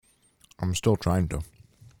I'm still trying to.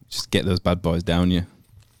 Just get those bad boys down you.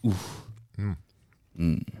 Oof.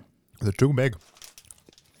 They're too big.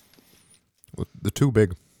 They're too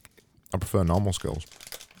big. I prefer normal Skittles.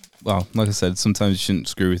 Well, like I said, sometimes you shouldn't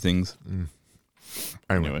screw with things.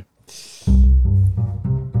 Anyway.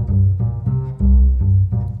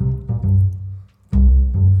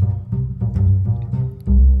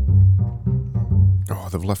 Oh,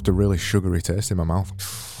 they've left a really sugary taste in my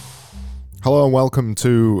mouth. Hello and welcome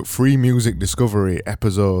to Free Music Discovery,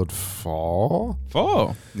 episode 4.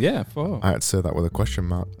 4? Yeah, 4. I had to say that with a question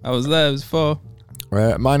mark. I was there, it was 4.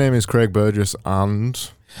 My name is Craig Burgess and...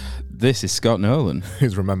 This is Scott Nolan.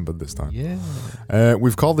 He's remembered this time. Yeah.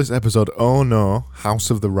 We've called this episode Oh No, House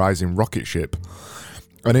of the Rising Rocket Ship.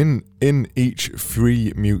 And in each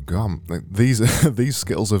free mute... these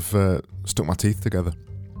Skittles have stuck my teeth together.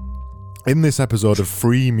 In this episode of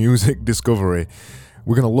Free Music Discovery,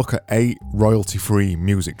 we're going to look at 8 royalty-free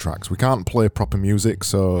music tracks. We can't play proper music,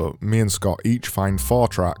 so me and Scott each find 4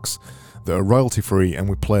 tracks that are royalty-free and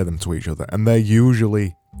we play them to each other. And they're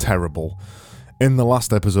usually terrible. In the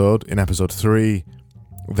last episode, in episode 3,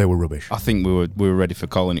 they were rubbish. I think we were ready for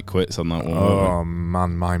calling it quits on that one. Oh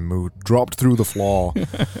man, my mood dropped through the floor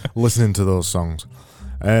listening to those songs.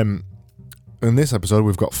 In this episode,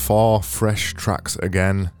 we've got 4 fresh tracks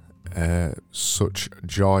again. Such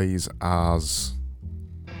joys as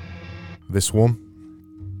this one.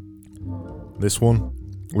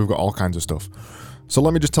 We've got all kinds of stuff. So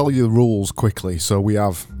let me just tell you the rules quickly. So we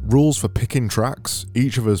have rules for picking tracks.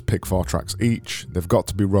 Each of us pick 4 tracks each. They've got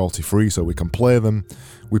to be royalty free so we can play them.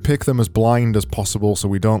 We pick them as blind as possible so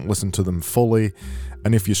we don't listen to them fully.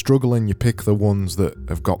 And if you're struggling, you pick the ones that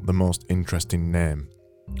have got the most interesting name.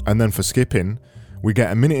 And then for skipping, we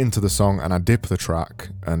get a minute into the song and I dip the track,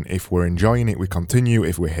 and if we're enjoying it, we continue.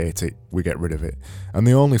 If we hate it, we get rid of it. And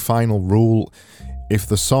the only final rule, if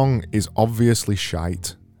the song is obviously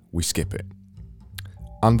shite, we skip it.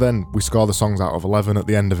 And then we score the songs out of 11 at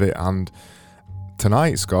the end of it, and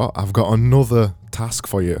tonight, Scott, I've got another task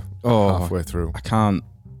for you halfway through. I can't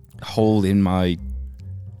hold in my...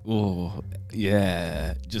 Oh,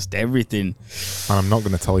 yeah, just everything. And I'm not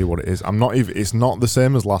going to tell you what it is. It's not the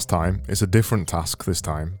same as last time. It's a different task this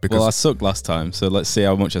time. Because well, I sucked last time, so let's see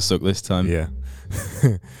how much I suck this time. Yeah.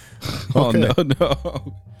 Oh, no.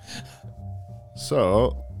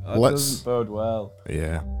 So, doesn't bode well.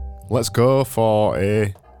 Yeah. Let's go for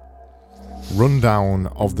a rundown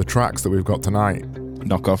of the tracks that we've got tonight.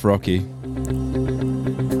 Knock off Rocky.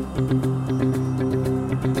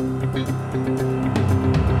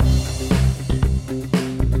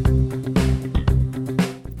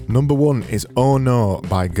 Number 1 is Oh No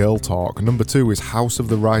by Girl Talk. Number 2 is House of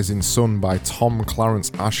the Rising Sun by Tom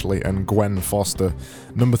Clarence Ashley and Gwen Foster.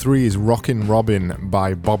 Number 3 is Rockin' Robin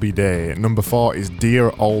by Bobby Day. Number 4 is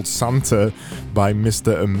Dear Old Santa by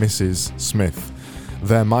Mr. and Mrs. Smith.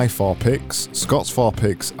 They're my 4 picks. Scott's 4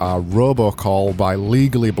 picks are Robocall by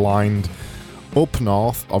Legally Blind, Up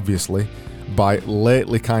North, obviously, by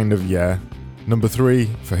Lately Kind of Yeah. Number 3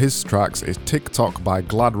 for his tracks is TikTok by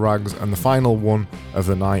Glad Rags, and the final one of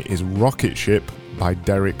the night is Rocket Ship by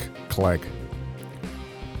Derek Clegg.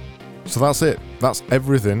 So that's it. That's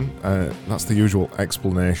everything. That's the usual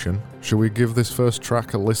explanation. Shall we give this first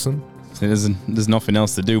track a listen? There's nothing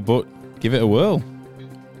else to do but give it a whirl.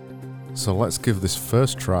 So let's give this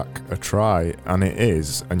first track a try, and it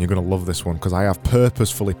is, and you're going to love this one because I have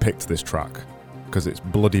purposefully picked this track because it's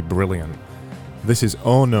bloody brilliant. This is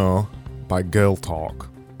Oh No by Girl Talk.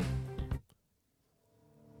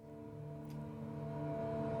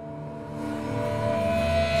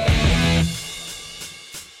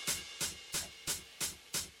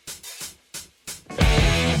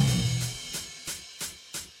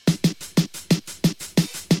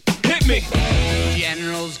 Hit me!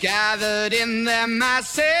 Generals gathered in their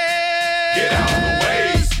masses. Get out the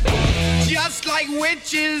way. Just like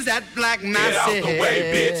witches at black masses. Get out the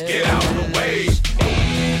way, bitch. Get out the way.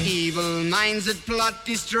 Evil minds that plot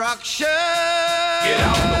destruction. Get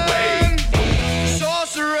out the way.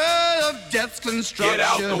 Sorcerer of death's construction. Get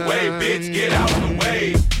out the way, bitch. Get out the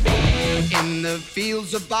way. In the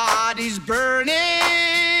fields of bodies burning.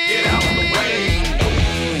 Get out the way.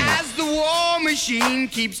 As the war machine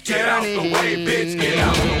keeps Get out turning. the way, bitch. Get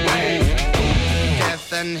out the way.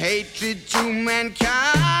 Death and hatred to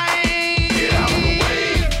mankind. Get out the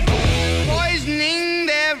way. Poisoning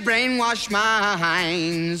their brainwashed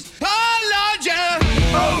minds. Oh, Lord, yeah.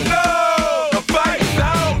 Oh no! The fight's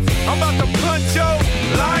out! I'm about to punch your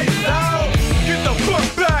lights out! Get the fuck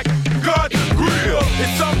back! Guard the grill!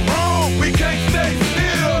 It's something wrong! We can't stay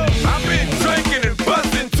still! I've been drinking and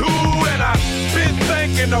busting too, and I've been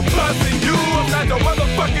thinking of busting you. I'm not the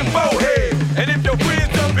motherfucking fucking forehead. And if your friends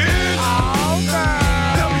jump in,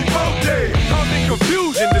 they'll be both dead. Causing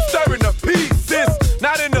confusion, disturbing the peace. It's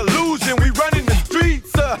not an illusion, we running the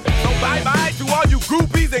streets. So bye-bye to all you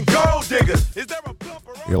groupies and gold diggers. Is there a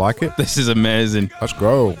bumper on You like it? This is amazing. Let's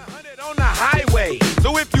go. 100 on the highway?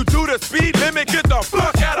 So if you do the speed limit, get the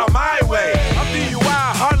fuck out of my way. I'm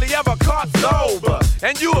DUI, hardly ever caught sober.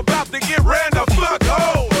 And you about to get ran the fuck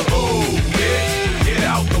over. Ooh, bitch, get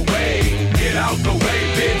out the way. Get out the way,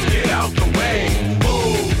 bitch, get out the way.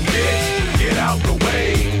 Ooh, bitch, get out the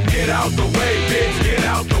way. Get out the way, bitch, get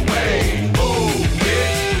out the way. Ooh,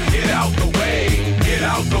 bitch, get out the way. Get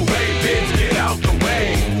out the way, bitch, get out the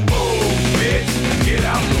way. Ooh, bitch, get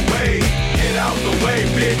out the way. Get out the way,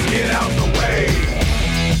 bitch, get out the way.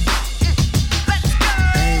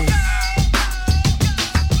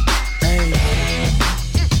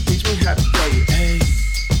 Teach me how to play it, hey.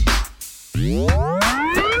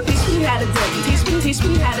 Teach me how to dig. Teach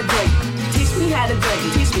me how to dig. Teach me how to dig.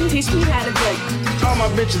 Teach me how to dig. All my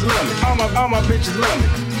bitches love me. All my bitches love me.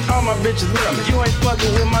 All my bitches love me. You ain't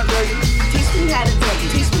fucking with my nigga. Teach me how to dig.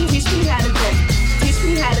 Teach me how to dig. Teach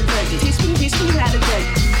me how to dig. Teach me how to dig.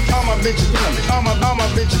 All my bitches love me. All my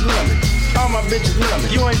bitches love me. All my bitches love me.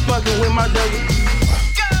 You ain't fucking with my nigga.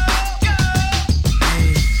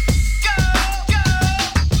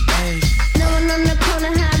 No one on the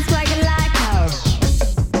corner has swagger like her.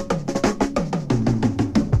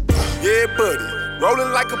 Yeah, buddy,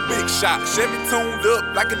 rolling like a big shot. Chevy tuned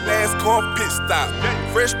up like a NASCAR pit stop.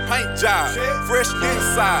 Fresh paint job, fresh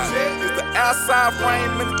inside. Is the outside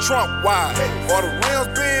frame in the trunk wide? Or the rims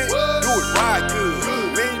big? Do it right good.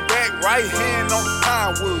 Lean back, right hand on the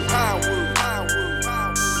pine wood.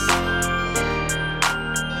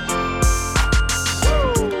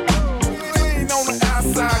 Lean on the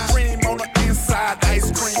outside, cream on the inside.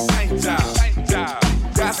 Ice cream paint job.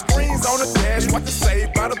 Got screens on the dash, what to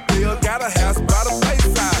say by the bill. Got a house by the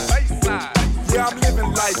bayside. Yeah, I'm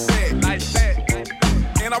living like that.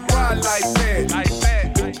 And I'm riding like that.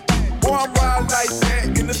 Boy, I'm riding like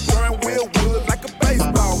that. In the steering wheel wood like a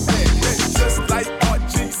baseball bat. Just like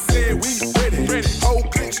RG said, we ready. Whole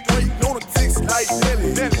click straight on the ticks like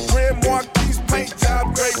Nelly. Red Marquis, paint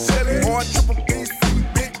job, great jelly. Or triple BC,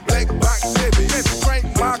 big black box Chevy. Crank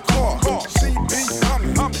my car, she be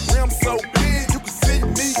humming. Rim so big, you can see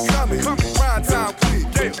me coming. Prime time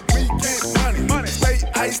click, we get money. Stay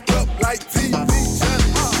iced up like TV Johnny.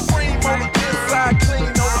 Cream on the inside, clean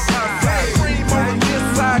on the outside. Cream on the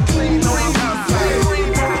inside, clean on the outside.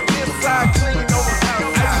 Cream on the inside, clean on the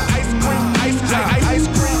outside. Ice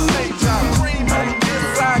cream, paint job. Cream on the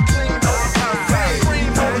inside, clean on the outside.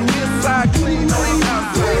 Cream on the inside, clean on the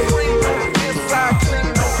outside. Cream on the inside,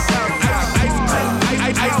 clean on the outside.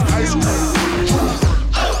 Ice cream.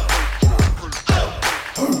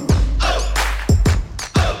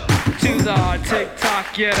 To the TikTok,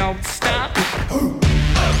 you don't stop.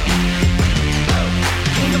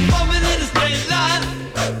 The moment in a straight line,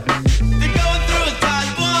 they're going through a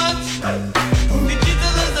tight once. The kids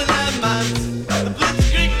are losing their minds. The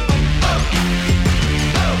blitzkrieg,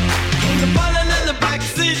 the button in the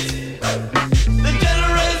backseat, the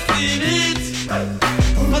generous scene hits.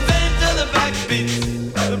 But then to the backbeat,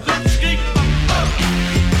 the blitzkrieg.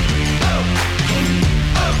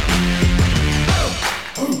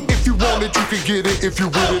 If you want it, you can get it. If you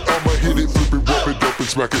with it, I'ma hit it, flip it, rub it up and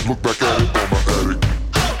smack it. Look back at it on my attic.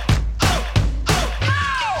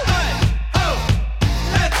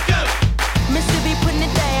 Mississippi putting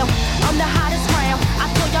it down. I'm the hottest round. I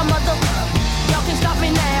told y'all mother, y'all can stop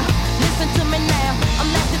me now. Listen to me now. I'm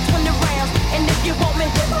lasting 20 rounds. And if you want me,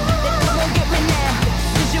 then you won't get me now.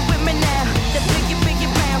 Cause you with me now. The biggie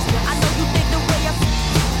bounce. I know you think the way I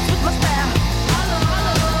with my style.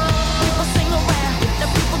 People sing around. The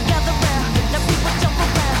people gather round. The people jump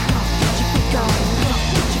around. Get your freak on.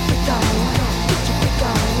 Get your freak on. Get your freak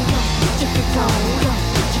on. Get your freak on.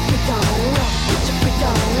 Get your freak on. Get your freak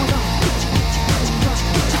on.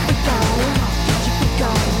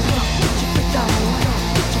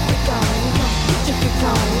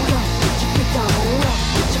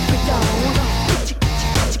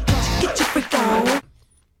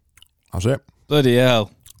 That's it. Bloody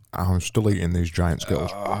hell. I'm still eating these giant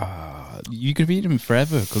Skittles. You could eat them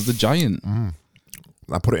forever because they're giant.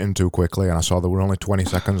 I put it in too quickly and I saw there were only 20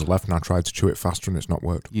 seconds left and I tried to chew it faster and it's not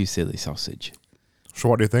worked. You silly sausage. So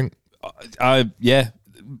what do you think? Yeah.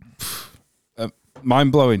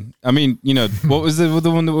 Mind blowing. I mean, you know, what was the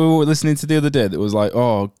one that we were listening to the other day that was like,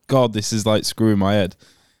 oh God, this is like screwing my head.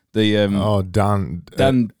 The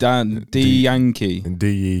Dan D Yankee.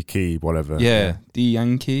 D-E-Key, whatever. Yeah, D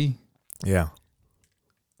Yankee. Yeah.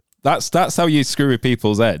 That's how you screw with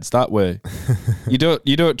people's heads. That way, you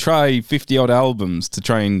don't try 50 odd albums to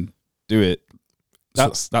try and do it.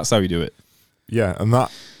 That's how you do it. Yeah, and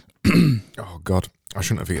that. Oh God, I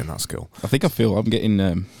shouldn't have eaten that skill. I think I'm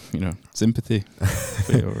getting sympathy.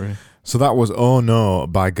 For you, Ray. So that was Oh No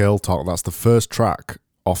by Girl Talk. That's the first track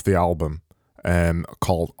off the album,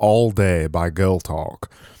 called All Day by Girl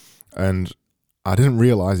Talk, and I didn't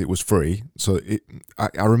realise it was free. So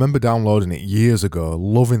I remember downloading it years ago,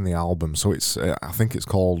 loving the album. So it's I think it's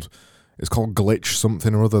called Glitch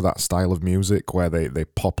something or other, that style of music where they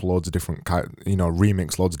pop loads of different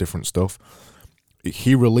remix loads of different stuff.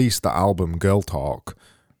 He released the album Girl Talk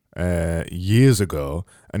years ago,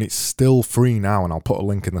 and it's still free now, and I'll put a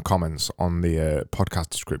link in the comments on the podcast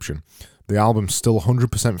description. The album's still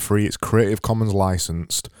 100% free. It's Creative Commons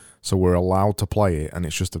licensed, so we're allowed to play it, and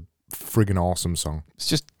it's just a friggin' awesome song. It's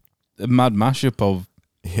just a mad mashup of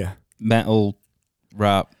metal,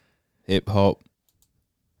 rap, hip hop,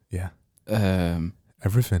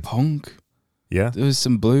 everything, punk. Yeah, there was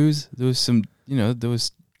some blues. There was some,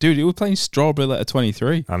 dude. You were playing Strawberry Letter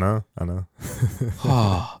 23. I know.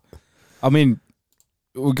 I mean,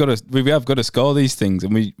 we have got to score these things,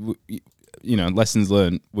 and we lessons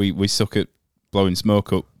learned. We suck at blowing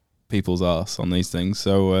smoke up people's arse on these things.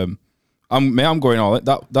 So I'm going all it.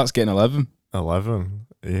 That's getting 11. 11,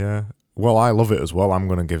 yeah. Well, I love it as well. I'm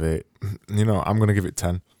gonna give it,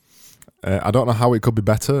 10. I don't know how it could be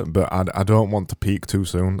better, but I don't want to peak too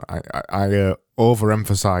soon. I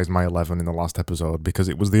overemphasized my 11 in the last episode because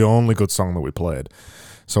it was the only good song that we played.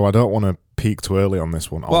 So I don't want to peak too early on this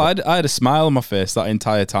one. Well, I had a smile on my face that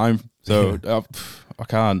entire time, so I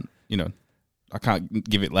can't, I can't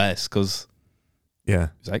give it less because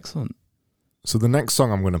it's excellent. So the next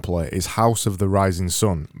song I'm going to play is House of the Rising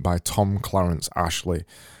Sun by Tom Clarence Ashley.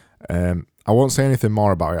 I won't say anything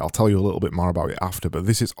more about it. I'll tell you a little bit more about it after, but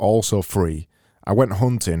this is also free. I went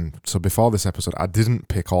hunting, so before this episode, I didn't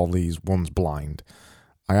pick all these ones blind.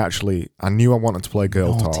 I knew I wanted to play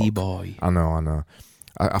Girl Talk. Naughty boy. I know.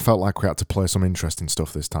 I felt like we had to play some interesting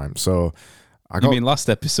stuff this time. So You mean last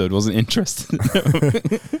episode wasn't interesting?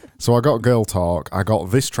 So I got Girl Talk. I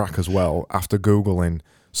got this track as well after Googling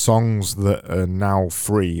songs that are now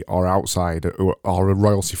free or outside or are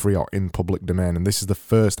royalty free or in public domain. And this is the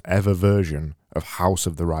first ever version of House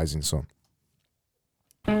of the Rising Sun.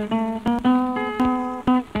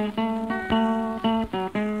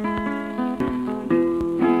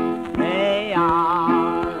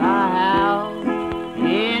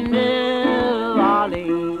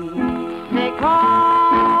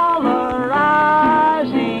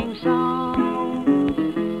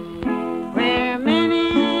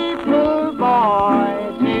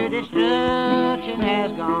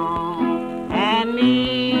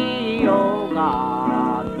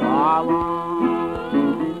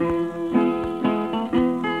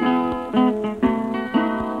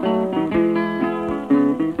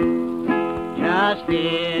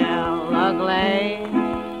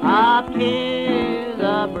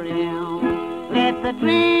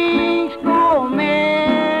 Drinks go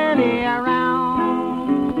merrily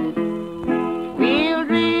around. We'll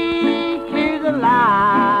drink to the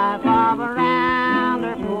life of a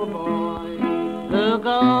rounder poor boy who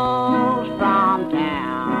goes from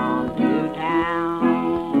town to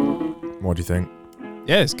town. What do you think?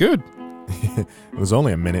 Yeah, it's good. There's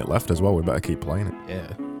only a minute left as well. We better keep playing it.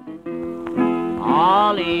 Yeah.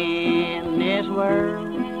 All in this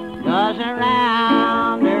world does a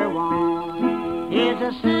rounder want. It's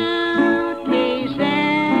a suitcase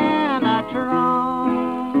and a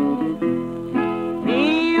trunk.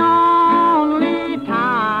 The only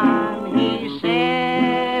time he's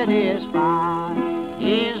satisfied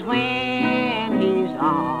is when he's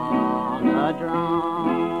on a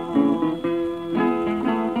drum.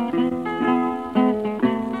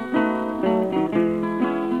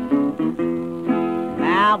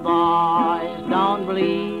 Now, boys, don't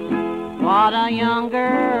believe what a young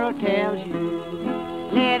girl tells you.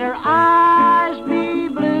 Let her eyes be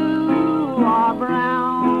blue or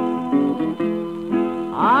brown,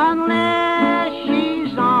 unless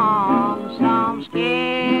she's on some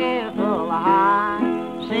skillful high,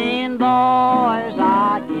 saying, boys,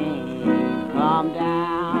 I can't come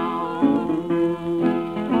down.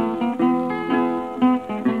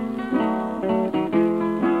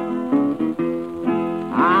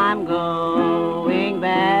 I'm going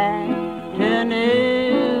back to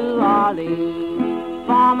New Orleans.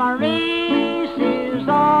 For Marie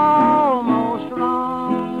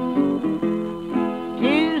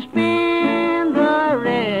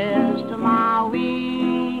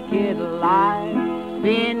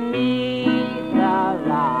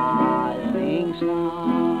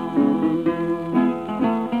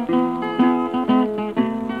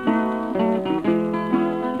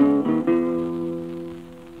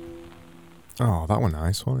that was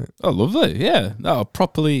nice, wasn't it? Oh, lovely. Yeah. Oh,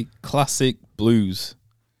 properly classic blues.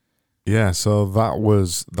 Yeah, so that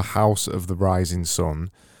was The House of the Rising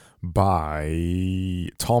Sun by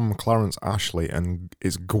Tom Clarence Ashley, and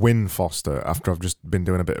it's Gwyn Foster. After I've just been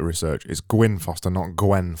doing a bit of research, it's Gwyn Foster, not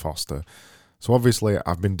Gwen Foster. So obviously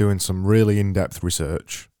I've been doing some really in-depth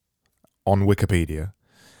research on Wikipedia.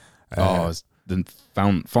 It's the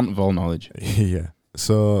font of all knowledge. Yeah.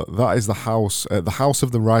 So that is The House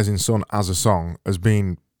of the Rising Sun as a song has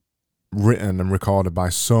been written and recorded by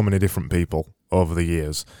so many different people over the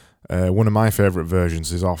years. One of my favourite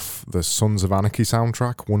versions is off the Sons of Anarchy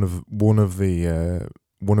soundtrack. One of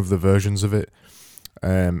the versions of it.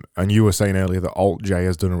 And you were saying earlier that Alt J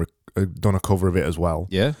has done a cover of it as well.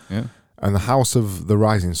 Yeah, yeah. And The House of the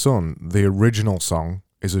Rising Sun, the original song,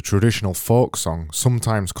 is a traditional folk song,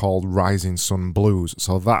 sometimes called Rising Sun Blues.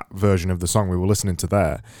 So that version of the song we were listening to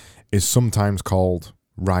there is sometimes called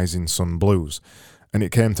Rising Sun Blues. And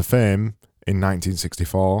it came to fame in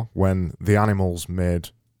 1964 when The Animals made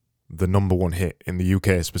the number one hit in the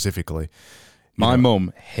UK specifically. My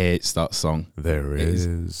mum hates that song. There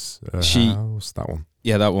is a house, that one.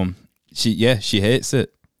 Yeah, that one. She hates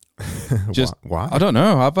it. Just why? I don't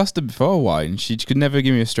know. I've asked her before why, and she could never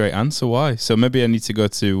give me a straight answer why. So maybe I need to go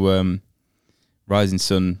to Rising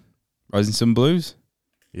Sun Blues.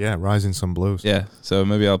 Yeah, Rising Sun Blues. Yeah, so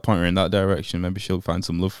maybe I'll point her in that direction. Maybe she'll find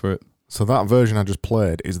some love for it. So that version I just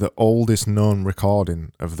played is the oldest known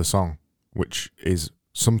recording of the song, which is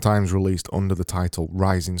sometimes released under the title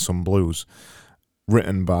Rising Sun Blues,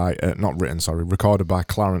 recorded by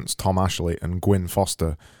Clarence Tom Ashley and Gwyn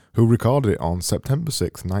Foster, who recorded it on September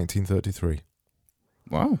 6th, 1933.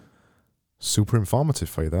 Wow. Super informative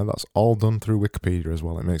for you there. That's all done through Wikipedia as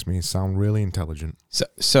well. It makes me sound really intelligent.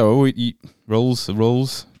 So rules.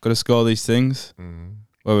 Got to score these things.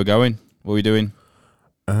 Where we going? What are we doing?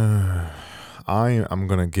 I am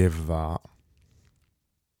going to give that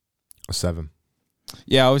a 7.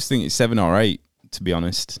 Yeah, I was thinking 7 or 8, to be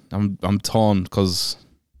honest. I'm torn because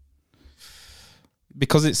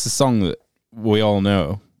it's a song that we all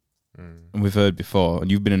know and we've heard before, and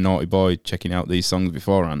you've been a naughty boy checking out these songs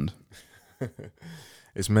beforehand.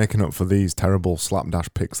 It's making up for these terrible slapdash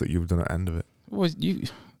picks that you've done at the end of it. Well, it's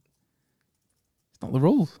not the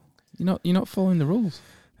rules. You're not following the rules.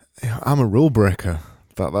 I'm a rule breaker.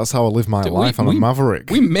 That's how I live my life. I'm a maverick.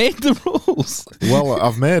 We made the rules. Well,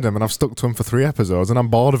 I've made them and I've stuck to them for 3 episodes and I'm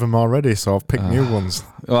bored of them already, so I've picked new ones.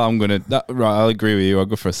 Well, I'll agree with you. I'll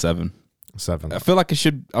go for a 7. 7. I feel like I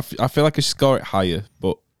should score it higher,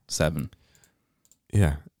 but 7.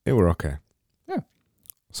 Yeah, it were okay. Yeah.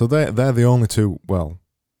 So they're the only two. Well,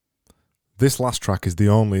 this last track is the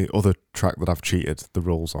only other track that I've cheated the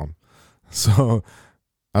rules on. So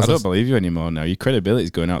I don't believe you anymore now. Your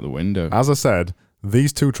credibility's going out the window. As I said,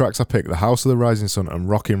 these 2 tracks I picked, The House of the Rising Sun and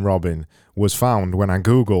Rockin' Robin, was found when I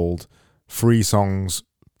Googled free songs,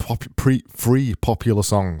 free popular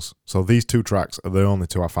songs. So these 2 tracks are the only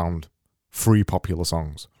 2 I found free popular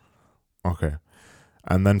songs. Okay.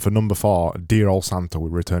 And then for number 4, Dear Old Santa, we're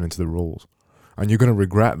returning to the rules. And you're going to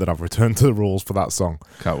regret that I've returned to the rules for that song.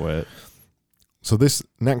 Can't wait. So this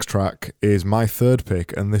next track is my 3rd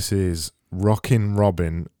pick, and this is Rockin'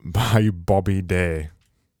 Robin by Bobby Day.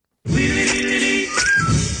 He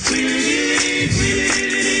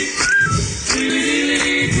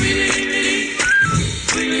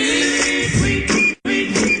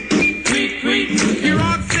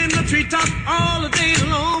rocks in the treetop all the day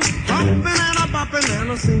long, hopping and a bopping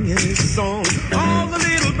and a singing his song. All the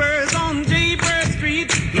little birds on Jaybird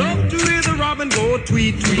Street love to hear the robin go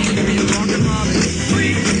tweet, tweet, tweet. Rockin' Robin,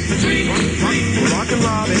 tweet, tweet, tweet. Rockin'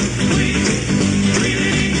 Robin, tweet, tweet.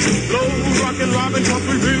 Blow Rockin' Robin, 'cause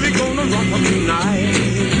we really gonna rock 'em tonight.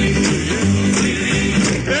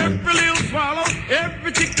 Every little swallow,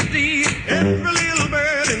 every chickadee, every little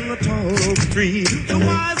bird in the tall oak tree. The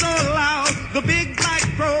wise or loud, the big black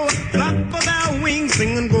crow, flap of their wings,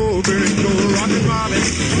 singing go bird go. Rockin' Robin,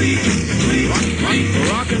 tweet, tweet,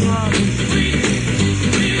 rockin' Robin, tweet,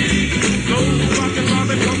 tweet. Go Rockin'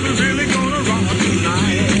 Robin, 'cause we're really gonna rock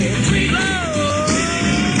tonight.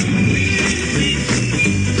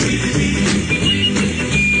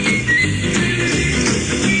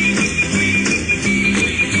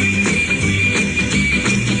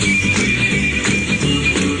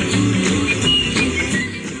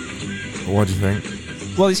 What do you think?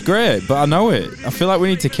 Well, it's great, but I know it. I feel like we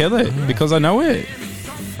need to kill it because I know it.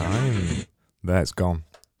 Fine. There, it's gone.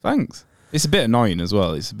 Thanks. It's a bit annoying as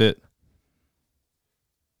well. It's a bit...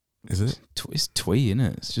 Is it? It's twee,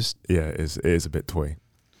 innit? It's just... Yeah, it is a bit twee.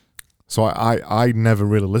 So I never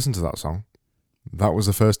really listened to that song. That was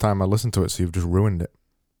the first time I listened to it, so you've just ruined it.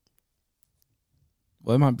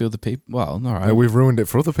 Well, it might be other people. Well, all right. We've ruined it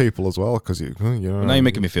for other people as well because you know. Now you're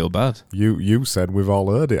making me feel bad. You said we've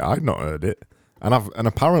all heard it. I'd not heard it, and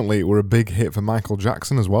apparently it were a big hit for Michael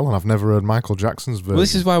Jackson as well. And I've never heard Michael Jackson's version. Well,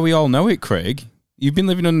 this is why we all know it, Craig. You've been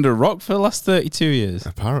living under a rock for the last 32 years.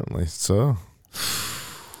 Apparently so.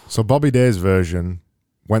 So Bobby Day's version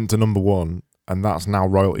went to number 1, and that's now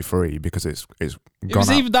royalty free because it's gone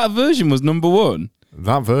out. Even that version was number 1.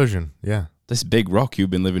 That version, yeah. This big rock you've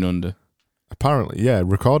been living under. Apparently, yeah,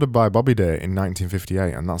 recorded by Bobby Day in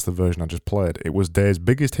 1958, and that's the version I just played. It was Day's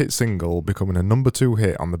biggest hit single, becoming a number 2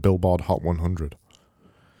 hit on the Billboard Hot 100.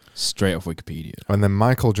 Straight off Wikipedia. And then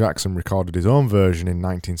Michael Jackson recorded his own version in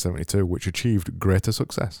 1972, which achieved greater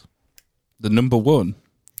success. The number 1?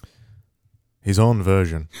 His own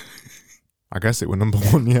version. I guess it were number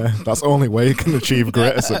 1, yeah. That's the only way you can achieve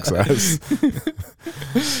greater success.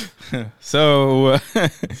 So,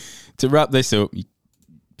 to wrap this up, you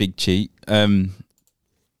big cheat, got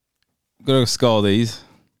to score these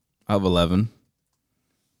out of 11.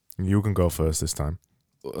 You can go first this time.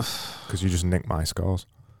 Because you just nicked my scores.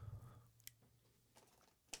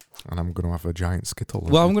 And I'm going to have a giant skittle.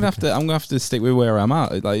 Well, I'm going to have to stick with where I'm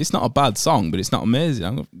at. Like, it's not a bad song, but it's not amazing.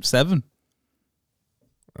 I'm going 7.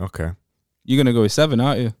 Okay. You're going to go with 7,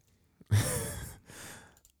 aren't you?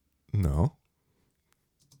 No.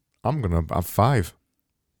 I'm going to have 5.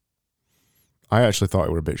 I actually thought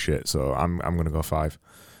it were a bit shit, so I'm going to go 5.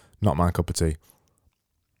 Not my cup of tea.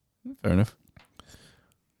 Fair enough.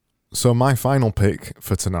 So my final pick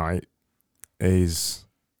for tonight is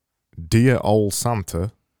Dear Old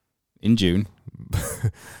Santa. In June.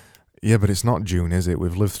 Yeah, but it's not June, is it?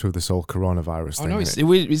 We've lived through this whole coronavirus thing. Oh, no,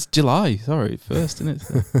 it's July. Sorry, first, isn't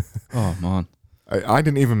it? Oh, man. I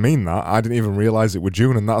didn't even mean that. I didn't even realise it were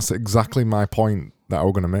June, and that's exactly my point that I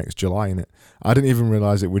was going to make. It's July, innit? I didn't even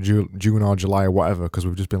realise it were June or July or whatever because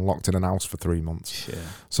we've just been locked in an house for 3 months. Yeah.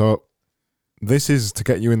 So this is to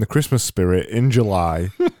get you in the Christmas spirit in July.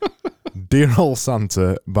 Dear Old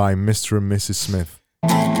Santa by Mr. and Mrs. Smith.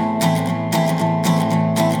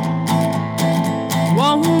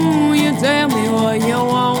 Won't you tell me what you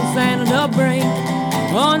want Santa to bring?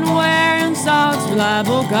 Underwear and socks,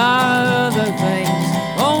 reliable car, other things.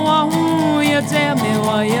 Oh, won't you tell me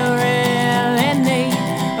what you really need?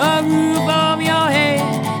 A roof over your head,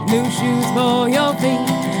 new shoes for your feet,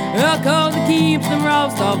 a coat that keeps the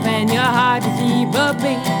rust off and your heart to keep a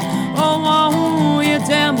beat. Oh, won't you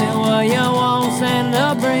tell me what you want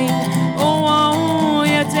Santa to bring? Oh, won't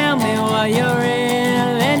you tell me what you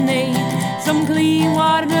really need? Some clean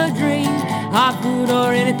water to drink, hot food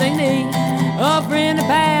or anything to eat, a friend to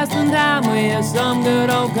pass some time with, some good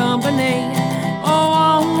old company. Oh,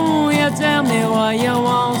 won't you tell me what you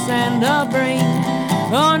want Santa to bring?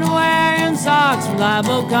 Underwear and socks,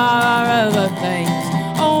 reliable car, or other things.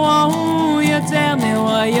 Oh, won't you tell me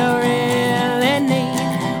what you really need?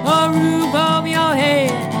 A roof over your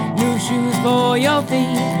head, new shoes for your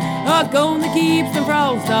feet, a coat that keeps the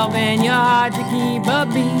frost off and your heart to keep a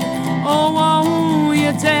beat. Oh, won't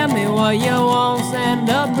you tell me what you want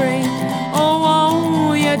Santa to bring? Oh,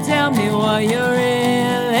 won't you tell me what you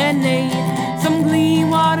really need? Some clean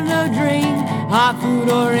water to drink, hot food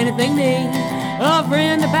or anything to eat, a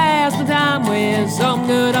friend to pass the time with, some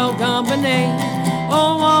good old company.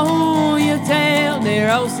 Oh, won't you tell dear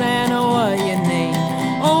old Santa what you need?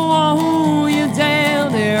 Oh, won't you tell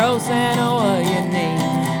dear old Santa what you need?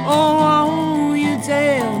 Oh, won't you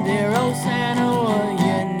tell dear old Santa what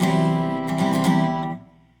you need?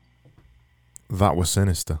 That was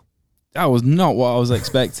sinister. That was not what I was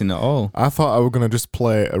expecting at all. I thought I were going to just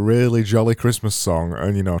play a really jolly Christmas song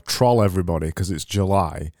and, you know, troll everybody because it's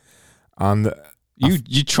July. And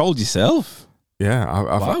you trolled yourself? Yeah.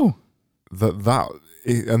 Wow.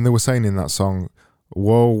 And they were saying in that song,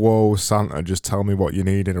 whoa, whoa, Santa, just tell me what you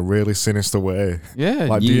need in a really sinister way. Yeah.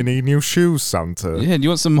 Like, do you need new shoes, Santa? Yeah, do you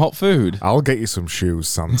want some hot food? I'll get you some shoes,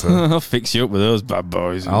 Santa. I'll fix you up with those bad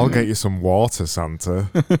boys. I'll get you some water, Santa.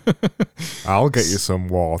 I'll get you some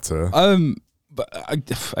water. But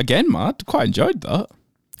again, man, I quite enjoyed that.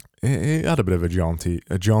 It had a bit of a jaunty,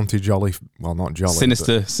 jolly, well, not jolly.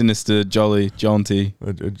 Sinister, jolly, jaunty.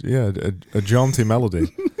 A jaunty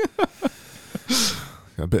melody.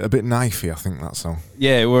 A bit knifey, I think, that song.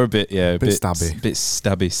 Yeah, we're a bit stabby. A bit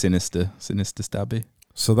stabby, sinister stabby.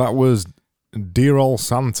 So that was Dear Old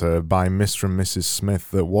Santa by Mr. and Mrs.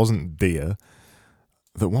 Smith. That wasn't dear.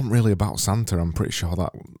 That wasn't really about Santa. I'm pretty sure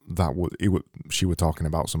she were talking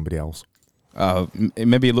about somebody else.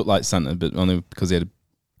 Maybe it looked like Santa, but only because he had a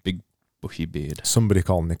big bushy beard. Somebody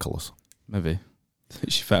called Nicholas. Maybe.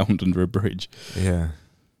 She found under a bridge. Yeah.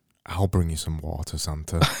 I'll bring you some water,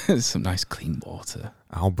 Santa. Some nice clean water.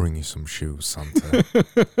 I'll bring you some shoes, Santa.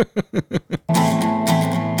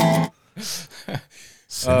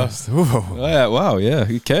 Oh, yeah, wow, yeah,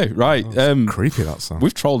 okay, right. Creepy, that song.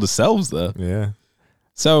 We've trolled ourselves there. Yeah.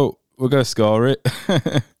 So we're going to score it.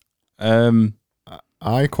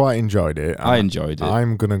 I quite enjoyed it. I enjoyed it.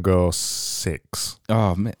 I'm going to go 6.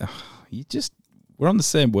 Oh, man, we're on the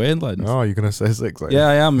same wavelength. Oh, you're going to say 6? Yeah,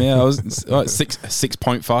 I am, yeah. I was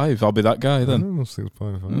 6.5. I'll be that guy then. Oh,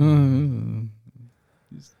 6.5.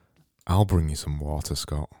 I'll bring you some water,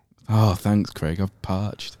 Scott. Oh, thanks, Craig. I've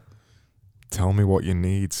parched. Tell me what you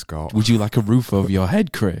need, Scott. Would you like a roof over your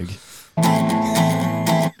head, Craig?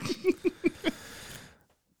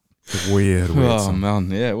 Weird Oh, song. man,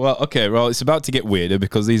 yeah. Well, okay, well, it's about to get weirder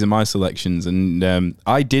because these are my selections and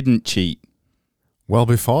I didn't cheat. Well,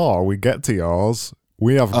 before we get to yours,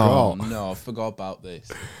 we have got... no, I forgot about this.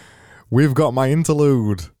 We've got my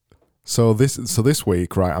interlude. So this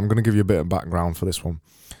week, right, I'm going to give you a bit of background for this one.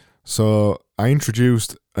 So I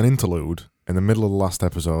introduced an interlude in the middle of the last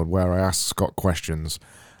episode where I asked Scott questions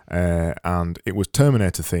and it was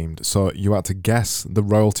Terminator themed. So you had to guess the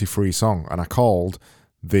royalty-free song and I called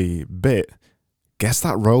the bit, Guess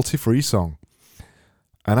That Royalty-Free Song.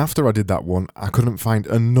 And after I did that one, I couldn't find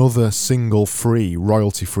another single free,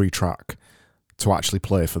 royalty-free track to actually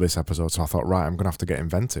play for this episode. So I thought, right, I'm going to have to get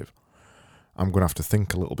inventive. I'm going to have to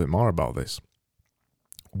think a little bit more about this.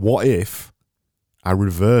 What if I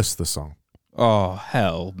reverse the song? Oh,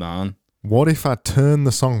 hell, man. What if I turn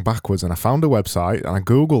the song backwards and I found a website and I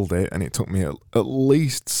Googled it and it took me at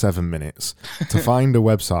least 7 minutes to find a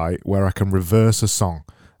website where I can reverse a song.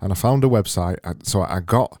 And I found a website, so I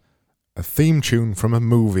got a theme tune from a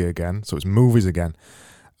movie again, so it's movies again.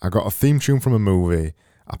 I got a theme tune from a movie,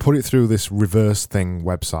 I put it through this reverse thing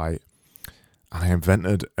website, and I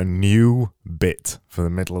invented a new bit for the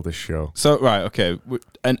middle of this show. So, right, okay,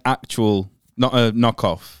 an actual, not a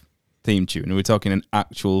knockoff theme tune. Are we talking an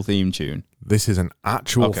actual theme tune? This is an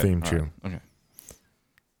actual theme tune. Right, okay.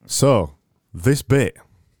 So, this bit...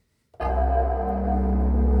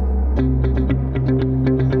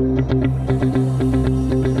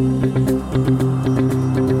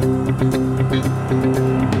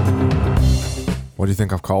 What do you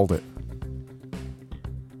think I've called it?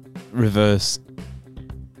 Reverse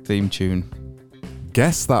theme tune.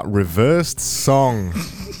 Guess that reversed song.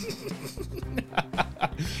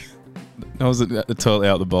 I was totally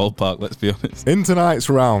out of the ballpark, let's be honest. In tonight's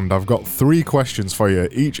round, I've got 3 questions for you,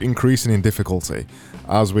 each increasing in difficulty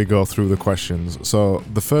as we go through the questions. So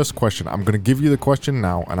the first question, I'm going to give you the question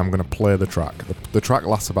now and I'm going to play the track. The track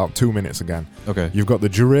lasts about 2 minutes again. Okay. You've got the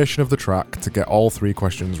duration of the track to get all 3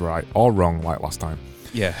 questions right or wrong like last time.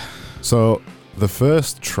 Yeah. So the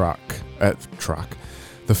first the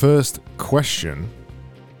first question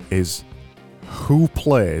is, who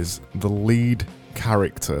plays the lead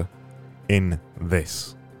character in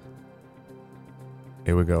this?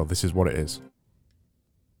 Here we go. This is what it is.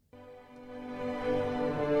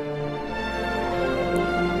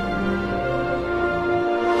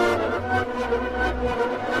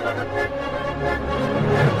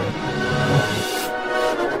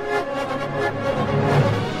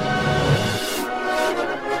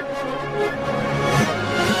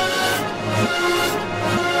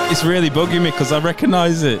 It's really bugging me because I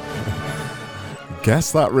recognise it.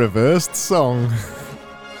 Guess that reversed song.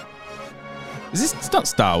 It's not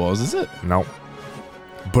Star Wars, is it? No.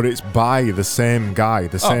 But it's by the same guy.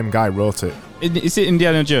 The same guy wrote it. Is it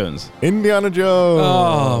Indiana Jones? Indiana Jones.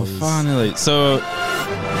 Oh, finally. So,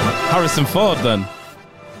 Harrison Ford then?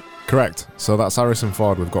 Correct. So that's Harrison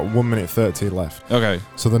Ford. We've got 1 minute 30 left. Okay.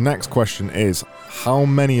 So the next question is, how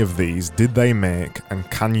many of these did they make and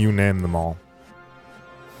can you name them all?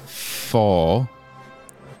 4.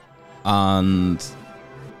 And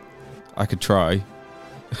I could try.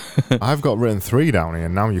 I've got written 3 down here.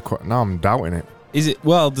 Now I'm doubting it. Is it?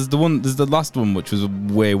 Well, there's the last one which was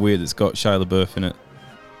way weird. It's got Shia LaBeouf in it.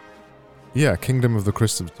 Yeah, Kingdom of the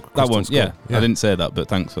Crystal. That one. Skull. Yeah. I didn't say that, but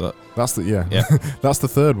thanks for that. That's the yeah. Yeah. That's the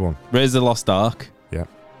third one. Raise the Lost Ark. Yeah.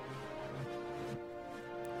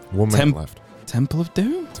 1 minute left. Temple of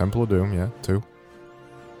Doom. Temple of Doom. Yeah, 2.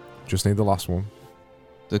 Just need the last one.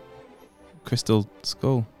 The Crystal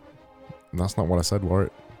Skull. That's not what I said,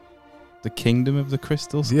 Warwick. The Kingdom of the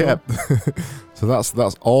Crystal Skull? Yeah. So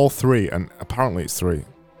that's all 3, and apparently it's 3.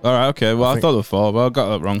 All right, okay. Well, I thought there were 4, but I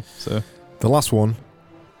got that wrong. So the last one,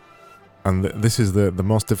 and this is the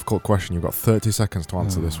most difficult question. You've got 30 seconds to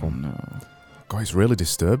answer this one. No. God, it's really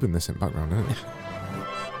disturbing this in background, isn't it?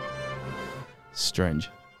 Strange.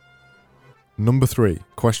 Number 3,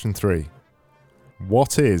 question 3.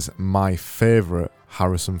 What is my favourite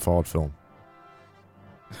Harrison Ford film?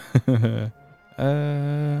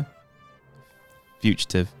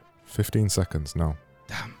 Fugitive. 15 seconds. No.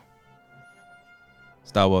 Damn.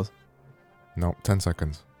 Star Wars. No. 10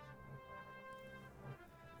 seconds.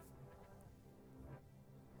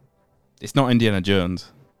 It's not Indiana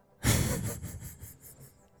Jones.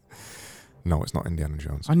 No, it's not Indiana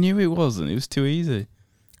Jones. I knew it wasn't. It was too easy.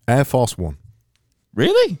 Air Force One.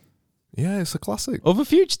 Really? Yeah, it's a classic. Over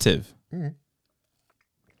Fugitive? Mm.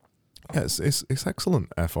 Yeah, it's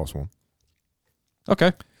excellent, Air Force One.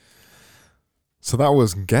 Okay. So that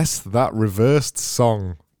was Guess That Reversed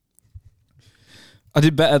Song. I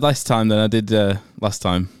did better last time than I did last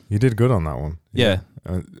time. You did good on that one. Yeah.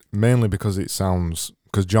 Mainly because it sounds...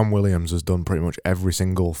 Because John Williams has done pretty much every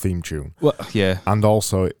single theme tune. Well, yeah. And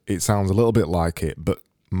also, it sounds a little bit like it, but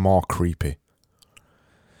more creepy.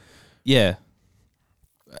 Yeah.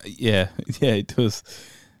 Yeah, it does.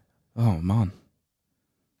 Oh, man.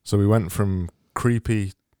 So we went from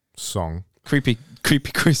creepy song... Creepy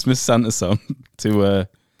Christmas Santa song to...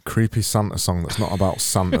 creepy Santa song that's not about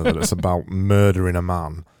Santa, that it's about murdering a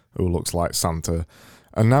man who looks like Santa.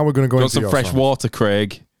 And now we're going to go into some fresh song. water,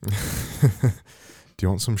 Craig. Do you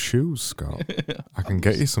want some shoes, Scott? I can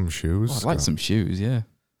get you some shoes. Oh, I'd like some shoes, yeah.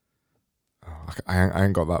 Oh, I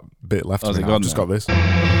ain't got that bit left of me. I've just got this.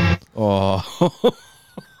 Oh.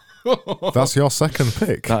 That's your second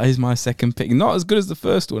pick. That is my second pick. Not as good as the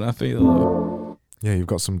first one, I feel, though. Yeah, you've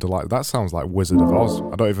got some delight. That sounds like Wizard of Oz.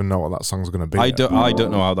 I don't even know what that song's going to be. I don't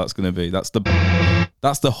know how that's going to be. That's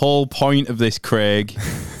the whole point of this, Craig.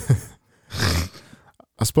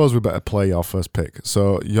 I suppose we better play your first pick.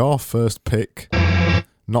 So your first pick,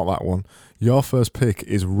 not that one. Your first pick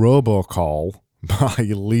is Robocall by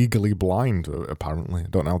Legally Blind, apparently. I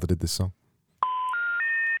don't know how they did this song.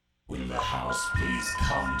 Will the house please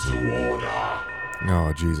come to order?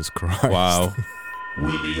 Oh, Jesus Christ. Wow.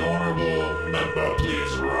 Will the honorable member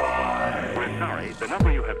please rise? We're sorry, the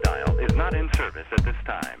number you have dialed is not in service at this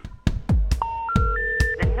time.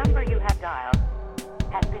 The number you have dialed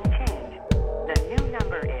has been changed. The new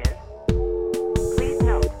number is... Please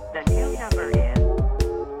note, the new number is...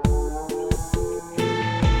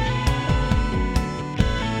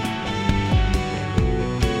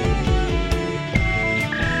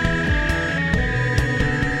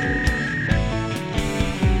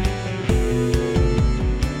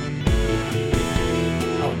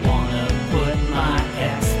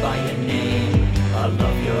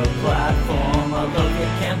 Platform, I love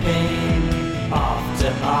your campaign. Off to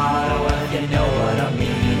Ottawa, you know what I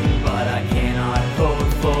mean. But I cannot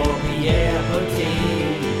vote for Pierre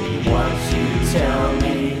Poutine. What you tell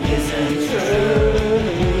me isn't true.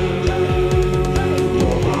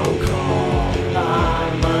 Robocall, I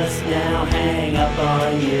must now hang up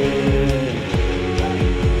on you.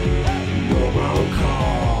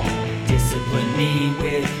 Robocall, discipline me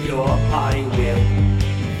with your party whip.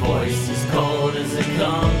 Voice as cold as a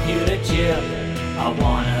computer chip. I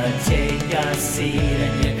wanna take a seat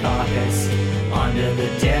in your caucus under the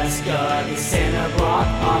desk of the Center Block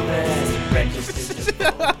office. Registered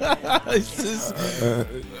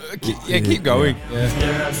keep going.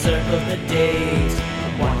 I've circled the date.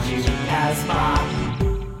 I want you as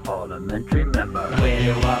my parliamentary member. Where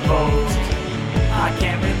do I vote? I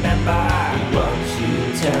can't remember. What you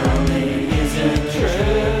tell me isn't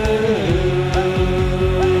true.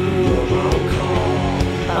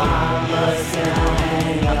 I must now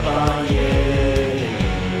hang up on you.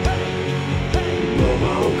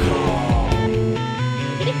 Robocall.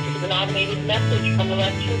 This is an automated message from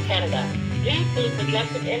Election Canada. Due to the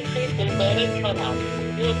projected increase in voter turnout,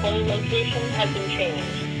 your polling location has been changed.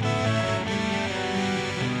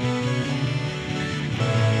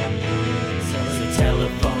 So the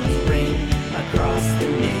telephones ring across the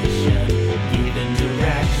nation, giving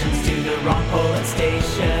directions to the wrong polling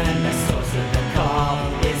station. The source of the call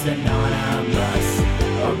is anonymous,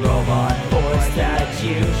 a robot voice that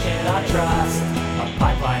you cannot trust, a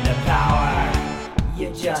pipeline of power. You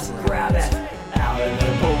just grab it out of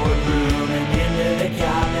the boardroom and into the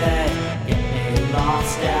cabinet. Get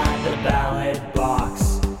lost at the ballot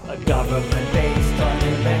box, a government based on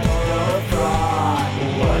electoral fraud.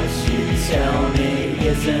 What you tell me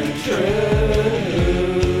isn't true.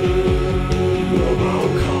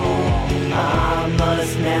 Robocall, I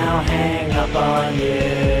must now hang up on you.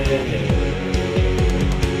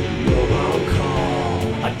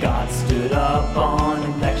 Robocall, I got stood up on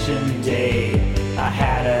election day. I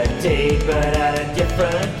had a date but at a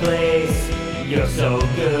different place. You're so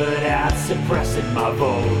good at suppressing my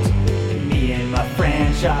vote. Me and my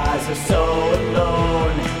franchise are so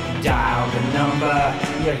alone. Dial the number,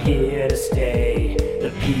 you're here to stay.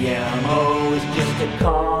 GMO is just a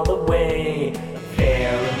call away.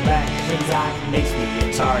 Fair elections act makes me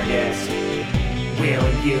a target. Will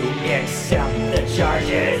you accept the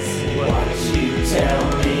charges? What you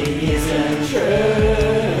tell me isn't true.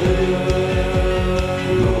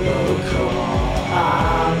 Robocall,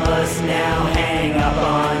 I must now hang up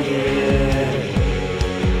on you.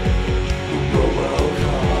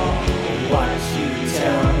 Robocall, what you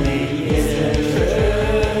tell me isn't true.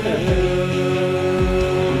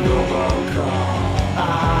 Robocall, I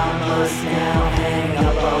must now hang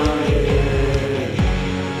up on you.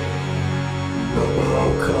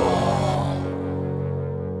 Robocall,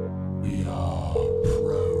 we are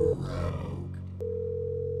pro-rogue.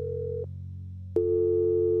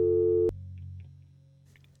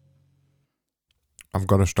 I've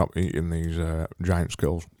got to stop eating these giant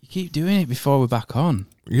Skittles. You keep doing it before we're back on.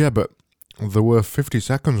 Yeah, but there were 50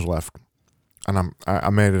 seconds left, and I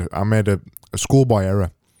made a schoolboy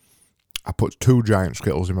error. I put 2 giant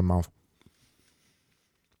Skittles in my mouth.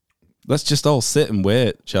 Let's just all sit and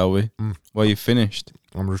wait, shall we? While you've finished.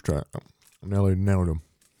 I'm just trying. Nearly nailed them.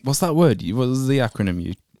 What's that word? What was the acronym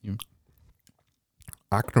you?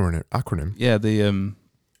 Acronym? Yeah, the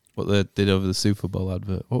what they did over the Super Bowl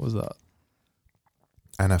advert. What was that?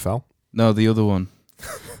 NFL? No, the other one.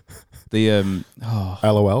 The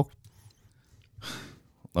LOL?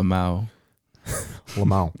 Lamau.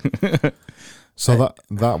 So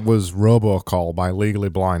that was Robocall by Legally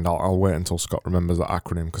Blind. I'll wait until Scott remembers that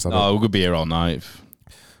acronym because we're gonna be here all night.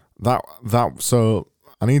 So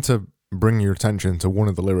I need to bring your attention to one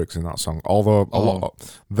of the lyrics in that song. Although a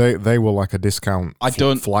lot, they were like a discount.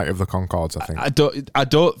 Flight of the Conchords, I think. I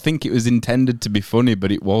don't think it was intended to be funny,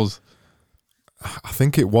 but it was. I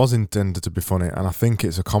think it was intended to be funny, and I think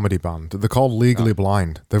it's a comedy band. They're called Legally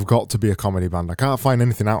Blind. They've got to be a comedy band. I can't find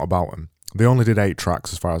anything out about them. They only did 8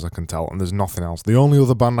 tracks as far as I can tell, and there's nothing else. The only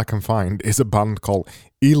other band I can find is a band called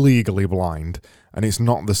Illegally Blind, and it's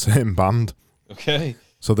not the same band. Okay.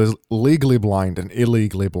 So there's Legally Blind and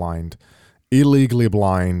Illegally Blind. Illegally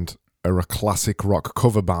Blind are a classic rock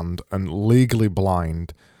cover band, and Legally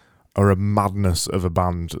Blind are a madness of a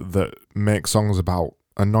band that make songs about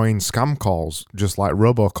annoying scam calls, just like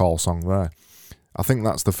Robocall song there. I think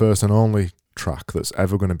that's the first and only track that's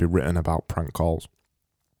ever going to be written about prank calls.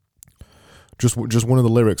 Just one of the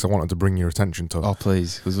lyrics I wanted to bring your attention to. Oh,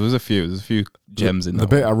 please, because there's a few gems in there.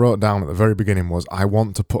 The bit I wrote down at the very beginning was, I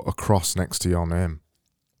want to put a cross next to your name.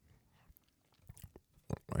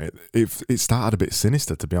 It started a bit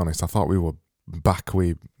sinister, to be honest. I thought we were back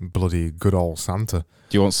with bloody good old Santa.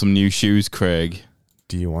 Do you want some new shoes, Craig?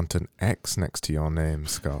 Do you want an X next to your name,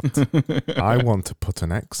 Scott? I want to put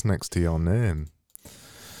an X next to your name.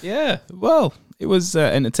 Yeah, well, it was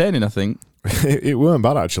entertaining, I think. It weren't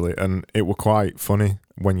bad, actually, and it were quite funny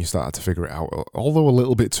when you started to figure it out, although a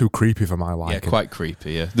little bit too creepy for my liking. Yeah, quite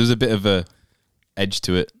creepy, yeah. There's a bit of a edge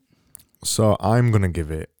to it. So I'm going to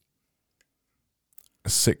give it a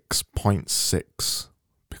 6.6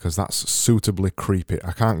 because that's suitably creepy.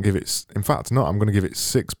 I can't give it... In fact, no, I'm going to give it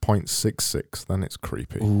 6.66. Then it's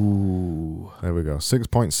creepy. Ooh. There we go.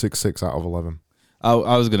 6.66 out of 11. I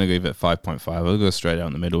was going to give it 5.5. I'll go straight out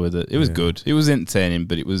in the middle with it. It was good. It was entertaining,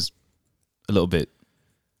 but it was a little bit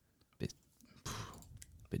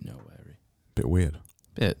nowhere-y. Bit weird.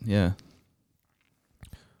 Bit, yeah.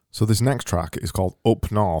 So this next track is called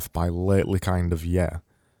Up North by Lately Kind of Yeah.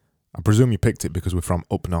 I presume you picked it because we're from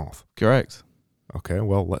up north. Correct. Okay,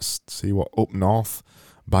 well, let's see what Up North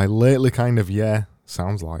by Lately Kind of Yeah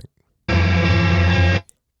sounds like.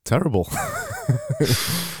 Terrible.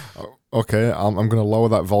 Okay, I'm going to lower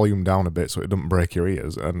that volume down a bit so it doesn't break your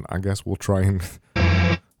ears, and I guess we'll try and...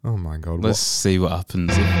 Oh my God. Let's see what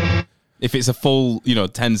happens. If it's a full,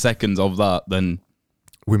 10 seconds of that, then...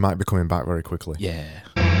 We might be coming back very quickly. Yeah.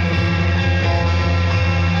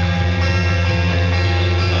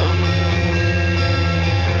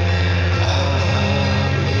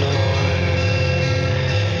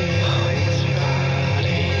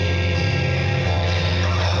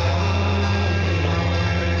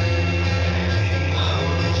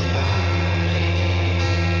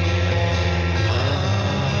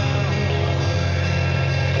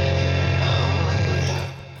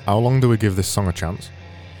 How long do we give this song a chance?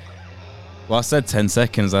 Well, I said 10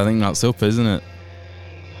 seconds. I think that's up, isn't it?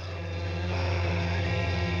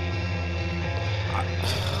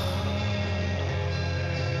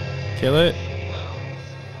 Kill it.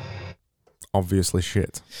 Obviously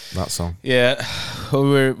shit, that song. Yeah.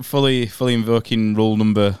 We're fully invoking rule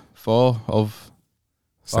number 4 of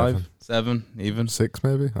 5, 7, even. 6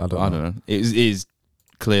 maybe? I don't know. It is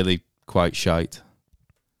clearly quite shite.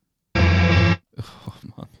 Oh,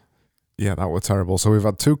 man. Yeah, that were terrible. So we've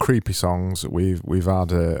had 2 creepy songs. We've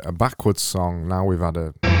had a backwards song. Now we've had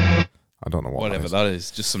a... I don't know what Whatever that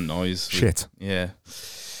is. Just some noise. Shit. Yeah.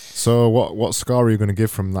 So what score are you going to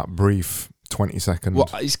give from that brief 20-second?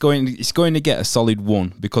 Well, it's going to get a solid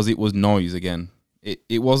 1 because it was noise again.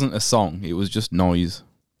 It wasn't a song. It was just noise.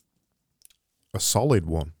 A solid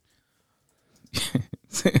 1?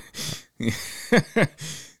 That's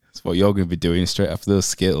what you're going to be doing straight after those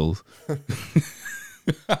Skittles.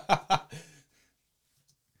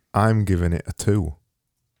 I'm giving it a 2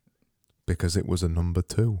 because it was a number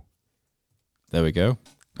 2. There we go.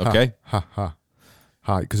 Okay. Ha.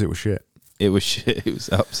 Because it was shit. It was shit. It was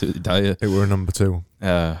absolutely dire. It were a number 2.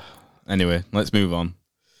 Anyway, let's move on.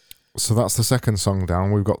 So that's the second song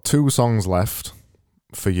down. We've got 2 songs left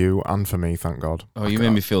for you and for me, thank God. Oh, you made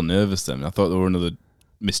me feel nervous then. I thought there were another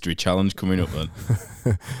mystery challenge coming up then.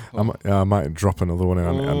 I might drop another one in.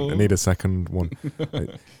 I need a second one.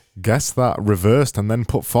 Guess that reversed and then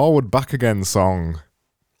put forward back again song.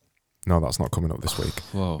 No, that's not coming up this week.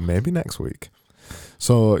 Whoa. Maybe next week.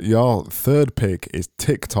 So your third pick is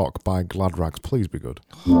TikTok by Glad Rags. Please be good.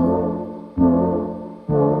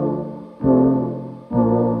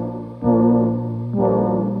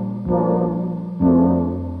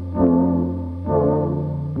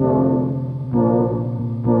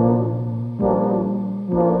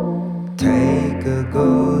 Take a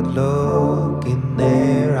good look in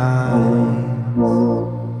their eyes.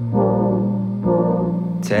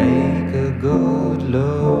 Take a good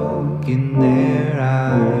look in their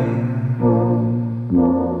eyes.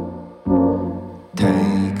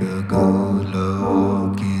 Take a good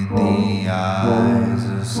look in the eyes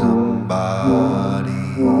of somebody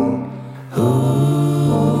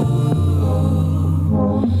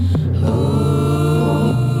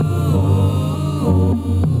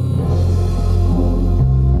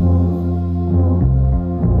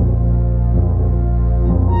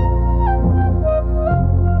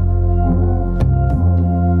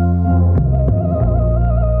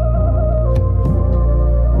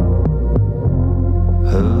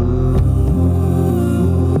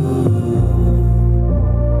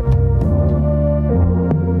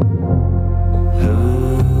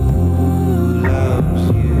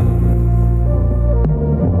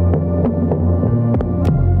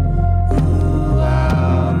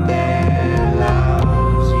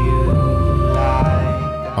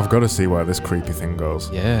I've got to see where this creepy thing goes.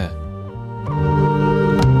 Yeah.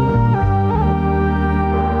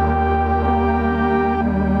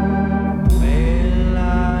 Well,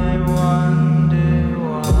 I wonder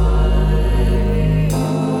why.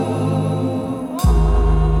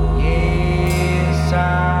 Yes,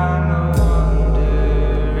 I'm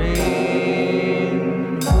wondering.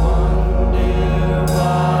 Wonder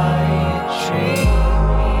why you treat me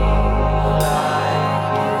like you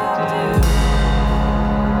do.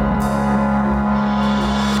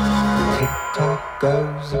 Tick-tock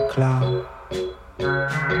goes the clock.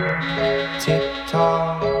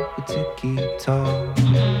 Tick-tock, ticky-tock.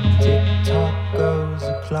 Tick-tock goes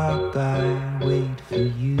the clock. I wait for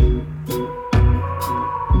you.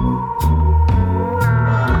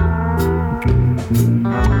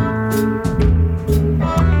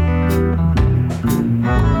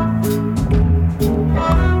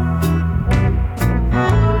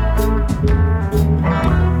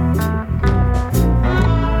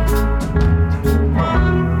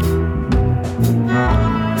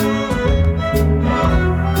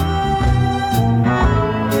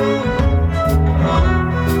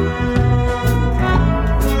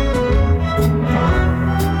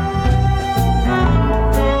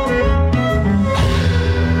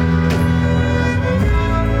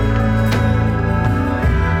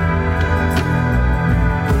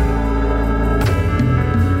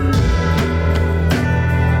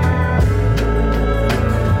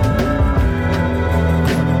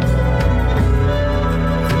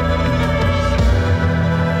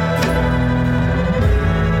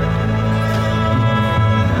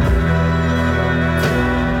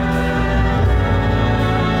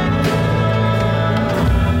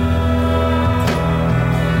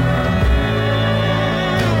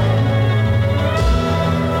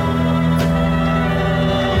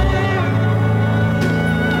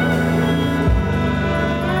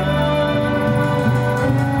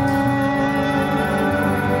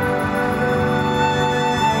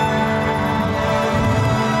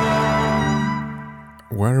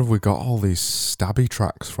 Where have we got all these stabby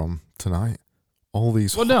tracks from tonight? All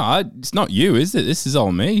these... Well, no, it's not you, is it? This is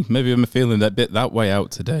all me. Maybe I'm feeling that way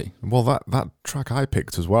out today. Well, that track I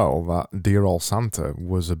picked as well, that Dear Old Santa,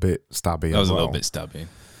 was a bit stabby That was as well. a little bit stabby.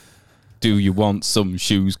 Do you want some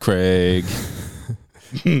shoes, Craig?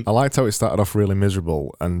 I liked how it started off really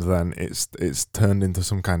miserable, and then it's turned into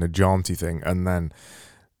some kind of jaunty thing, and then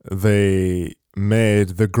they made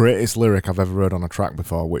the greatest lyric I've ever heard on a track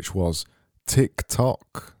before, which was "Tick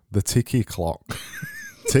tock, the ticky clock,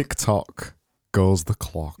 tick tock goes the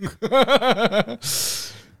clock."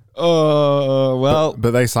 Oh well,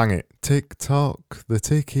 but they sang it. Tick tock, the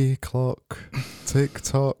ticky clock, tick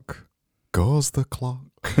tock goes the clock.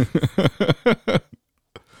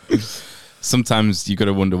 Sometimes you got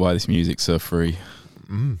to wonder why this music's so free.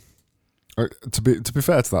 To be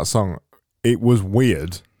fair to that song, it was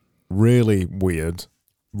weird, really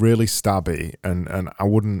stabby, and I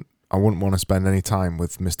wouldn't want to spend any time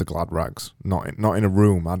with Mr. Gladrags. Not in a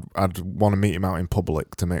room. I'd want to meet him out in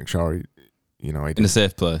public to make sure he in a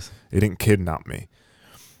safe place. He didn't kidnap me.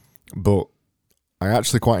 But I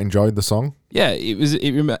actually quite enjoyed the song. Yeah,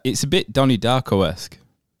 it's a bit Donnie Darko-esque.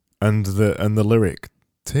 And the lyric,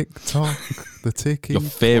 tick tock, the ticky. Your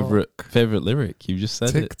favorite lyric. You just said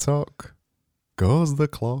tick it. Tick tock goes the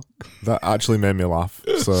clock. That actually made me laugh.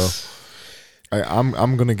 So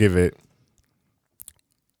I'm gonna give it.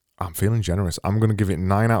 I'm feeling generous. I'm gonna give it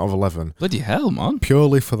 9 out of 11. Bloody hell, man!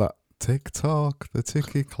 Purely for that tick tock, the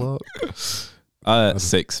ticky clock.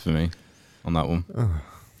 6 for me on that one.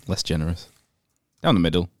 Less generous. Down the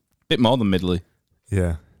middle. Bit more than middly.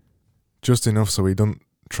 Yeah. Just enough so he don't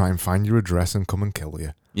try and find your address and come and kill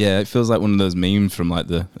you. Yeah, it feels like one of those memes from like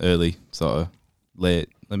the early sort of late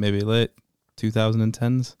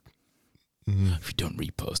 2010s. If you don't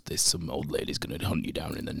repost this, some old lady's going to hunt you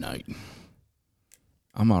down in the night.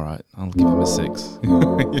 I'm all right. I'll give him a 6.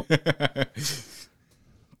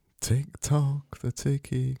 Tick tock, the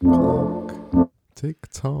ticky clock. Tick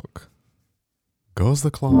tock goes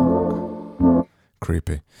the clock.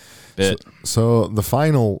 Creepy. Bit. So the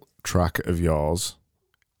final track of yours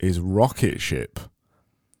is Rocket Ship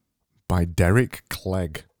by Derek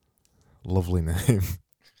Clegg. Lovely name.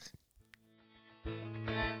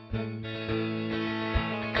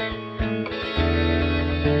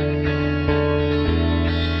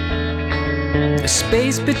 The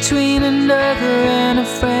space between another and a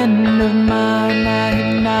friend of mine I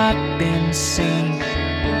have not been seen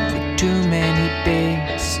for too many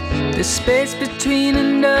days. The space between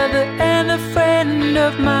another and a friend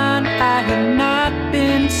of mine I have not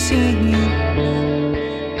been seen.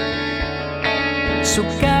 So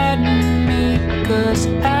guide me, 'cause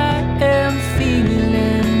I am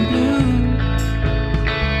feeling blue.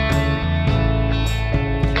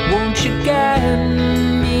 Won't you guide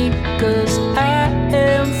me, 'cause I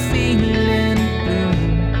am feeling blue.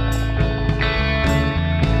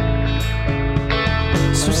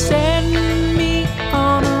 So send me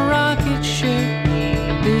on a rocket ship.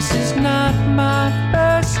 This is not my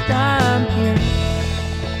first time here.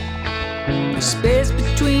 The space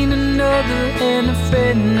between another and a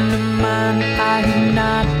friend of mine I have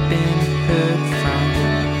not been heard from.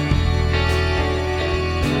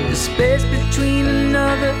 The space between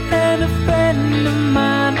another and a friend of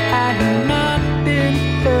mine I have not been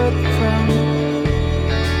heard from.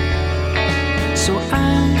 So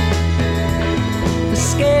I'm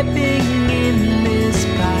escaping in this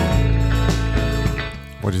pipe.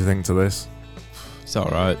 What do you think to this? It's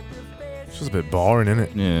alright. It's just a bit boring, isn't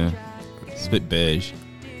it? Yeah. It's a bit beige.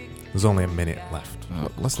 There's only a minute left.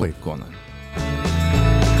 Let's leave. Go on then.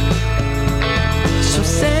 So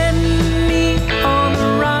send me on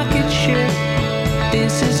a rocket ship.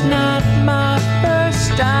 This is not my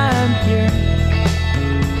first time here.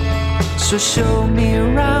 So show me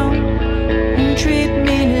around and treat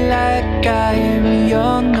me like I am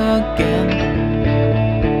young again.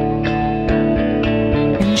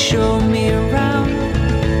 And show me around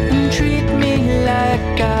and treat me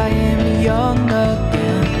like I am young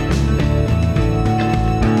again.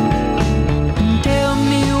 And tell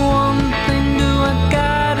me one thing, do I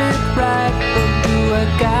got it right or do I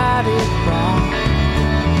got it wrong?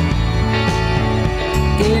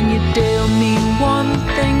 Can you tell me one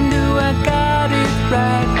thing, do I got it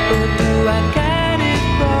right or do I got it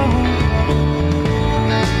wrong?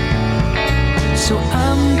 So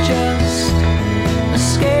I'm just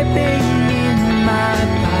escaping in my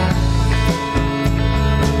pipe.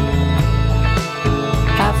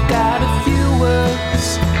 I've got a few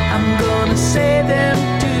words, I'm gonna say them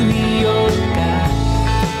to your guy.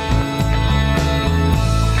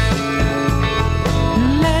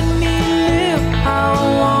 Let me live how I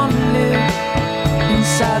wanna live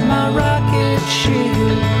inside my rocket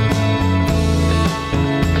ship.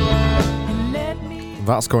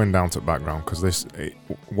 That's going down to the background because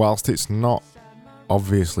whilst it's not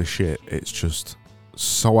obviously shit, it's just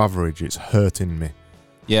so average. It's hurting me.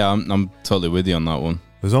 Yeah, I'm totally with you on that one.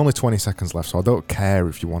 There's only 20 seconds left, so I don't care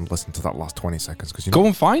if you want to listen to that last 20 seconds. Cause Go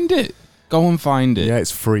and find it. Go and find it. Yeah,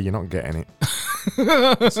 it's free. You're not getting it.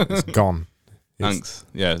 It's gone. Thanks.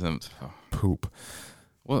 Yeah. Poop.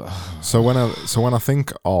 What? So when I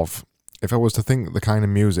think of, if I was to think the kind of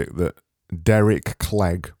music that Derek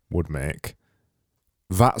Clegg would make,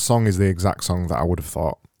 that song is the exact song that I would have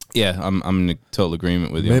thought. Yeah, I'm in total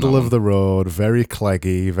agreement with you. Middle of the road, very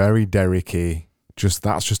Cleggy, very Derek-y.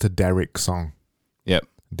 That's just a Derek song. Yep.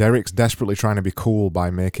 Derek's desperately trying to be cool by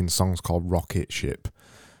making songs called Rocket Ship.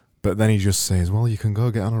 But then he just says, well, you can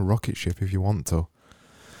go get on a rocket ship if you want to.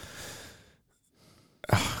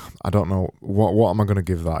 I don't know. What am I going to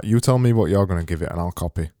give that? You tell me what you're going to give it and I'll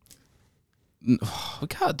copy. We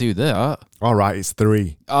can't do that. All right, it's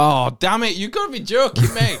 3. Oh, damn it. You've got to be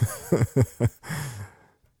joking, mate.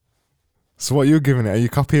 So what are you giving it? Are you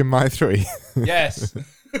copying my 3? Yes.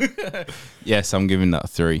 Yes, I'm giving that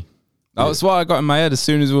 3. That's what I got in my head as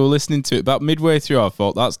soon as we were listening to it. About midway through, I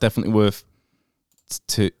thought that's definitely worth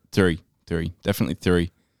 3. Definitely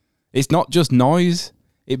 3. It's not just noise,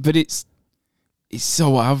 but it's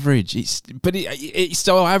so average. It's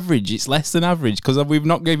so average. It's less than average because we've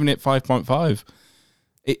not given it 5.5.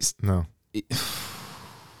 No. That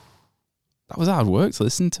was hard work to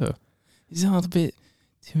listen to. It's all a bit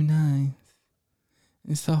too nice.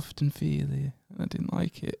 It's soft and feely. I didn't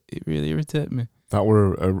like it. It really irritated me. That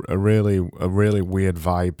were a really weird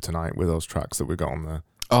vibe tonight with those tracks that we got on there.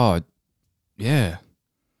 Oh, yeah.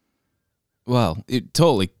 Well, it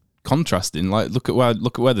totally contrasting. Like, look at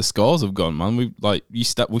where the scores have gone, man. We've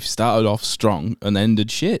started off strong and ended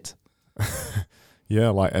shit. Yeah,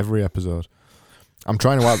 like every episode. I'm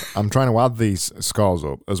trying to add these scores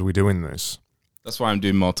up as we're doing this. That's why I'm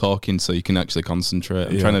doing more talking so you can actually concentrate.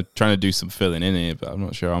 I'm trying to do some filling in here, but I'm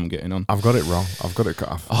not sure how I'm getting on. I've got it wrong. I'm gonna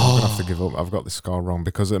have to give up. I've got the score wrong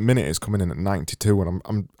because at the minute it's coming in at 92,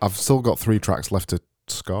 and I've still got 3 tracks left to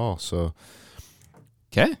score. So,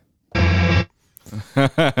 okay,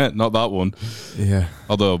 not that one. Yeah,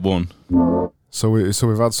 although 1. So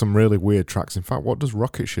we've had some really weird tracks. In fact, what does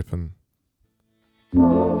Rocket Ship and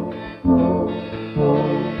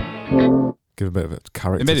give a bit of a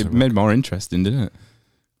character? It made it more interesting, didn't it?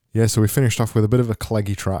 Yeah, so we finished off with a bit of a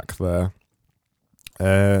Cleggy track there.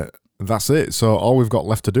 That's it. So all we've got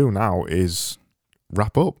left to do now is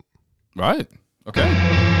wrap up. Right.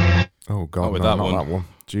 Okay. Oh, God, not that one.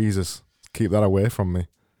 Jesus. Keep that away from me.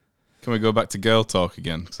 Can we go back to Girl Talk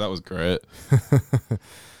again? Because that was great.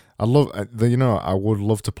 I would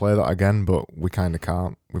love to play that again, but we kind of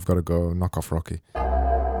can't. We've got to go knock off Rocky.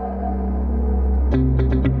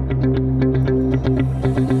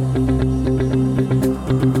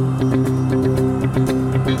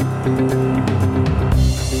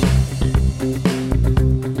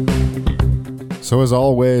 So as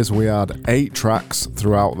always, we had 8 tracks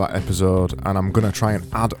throughout that episode, and I'm going to try and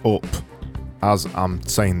add up as I'm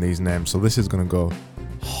saying these names, so this is going to go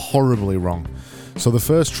horribly wrong. So the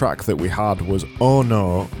first track that we had was Oh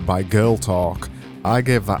No by Girl Talk. I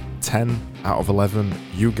gave that 10 out of 11.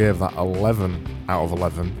 You gave that 11 out of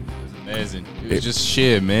 11. It was amazing. It was just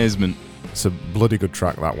sheer amazement. It's a bloody good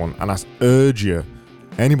track, that one. And I urge you,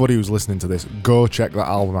 anybody who's listening to this, go check that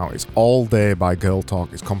album out. It's All Day by Girl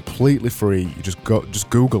Talk. It's completely free. You just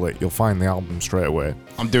Google it. You'll find the album straight away.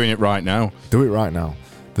 I'm doing it right now. Do it right now.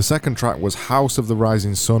 The second track was House of the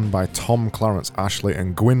Rising Sun by Tom Clarence Ashley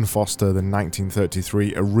and Gwyn Foster, the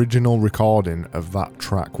 1933 original recording of that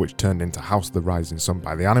track, which turned into House of the Rising Sun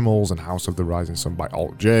by The Animals and House of the Rising Sun by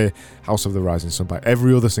Alt J, House of the Rising Sun by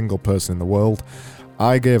every other single person in the world.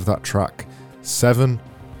 I gave that track 7.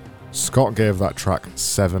 Scott gave that track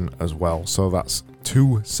 7 as well, so that's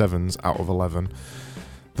 2 7s out of 11.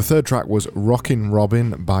 The third track was Rockin'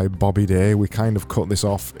 Robin by Bobby Day. We kind of cut this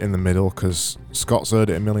off in the middle because Scott's heard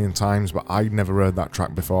it a million times, but I'd never heard that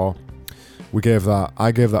track before. I gave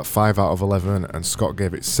that 5 out of 11, and Scott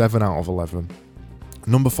gave it 7 out of 11.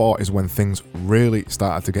 Number 4 is when things really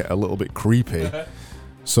started to get a little bit creepy.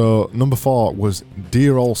 So number 4 was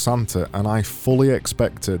Dear Old Santa, and I fully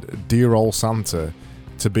expected Dear Old Santa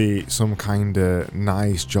to be some kind of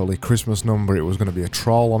nice, jolly Christmas number. It was going to be a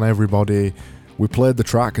troll on everybody. We played the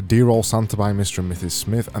track Dear Old Santa by Mr. and Mrs.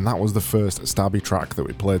 Smith, and that was the first stabby track that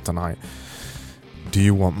we played tonight. Do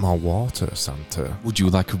you want more water, Santa? Would you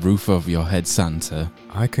like a roof over your head, Santa?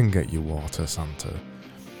 I can get you water, Santa.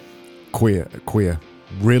 Queer.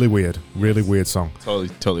 Really weird song.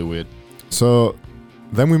 Totally weird. So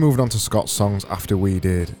then we moved on to Scott's songs after we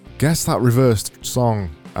did Guess That Reversed Song,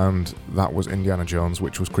 and that was Indiana Jones,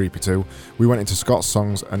 which was creepy too. We went into Scott's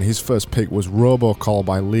songs, and his first pick was Robocall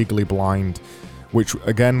by Legally Blind, which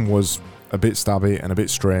again was a bit stabby and a bit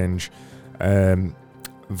strange.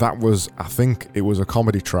 that was, I think it was a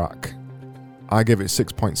comedy track. I gave it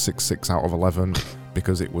 6.66 out of 11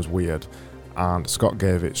 because it was weird. And Scott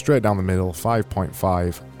gave it straight down the middle,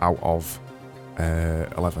 5.5 out of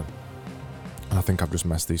 11. And I think I've just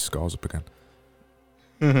messed these scores up again.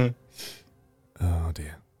 Oh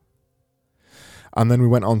dear. And then we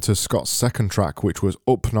went on to Scott's second track, which was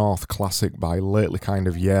Up North Classic by Lately Kind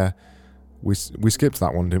of Yeah. We skipped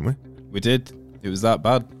that one, didn't we? We did. It was that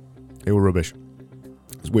bad. It was rubbish.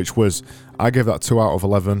 Which was, I gave that 2 out of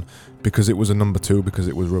 11 because it was a number 2 because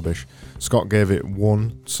it was rubbish. Scott gave it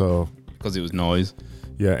 1, so... Because it was noise.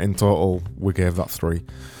 Yeah, in total, we gave that 3.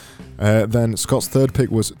 Then Scott's third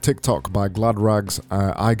pick was TikTok by Glad Rags.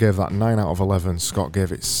 I gave that 9 out of 11. Scott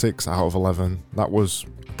gave it 6 out of 11. That was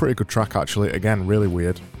a pretty good track, actually. Again, really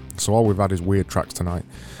weird. So all we've had is weird tracks tonight.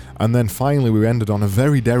 And then finally, we ended on a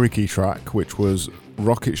very Derricky track, which was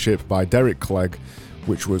Rocket Ship by Derek Clegg,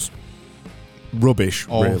 which was rubbish,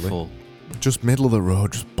 awful. Really. Just middle of the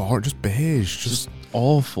road, just boring, just beige, just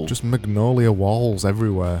awful. Just magnolia walls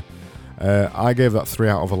everywhere. I gave that 3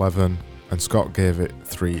 out of 11, and Scott gave it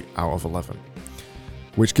 3 out of 11,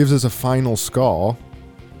 which gives us a final score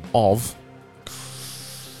of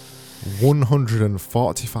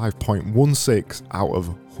 145.16 out of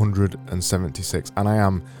 176, and I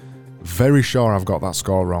am very sure I've got that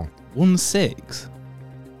score wrong. 1.6?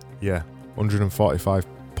 Yeah,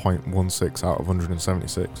 145.16 out of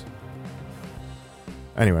 176.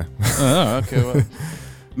 Anyway. Oh, okay. Well,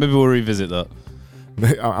 maybe we'll revisit that.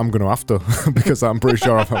 I'm going to have to because I'm pretty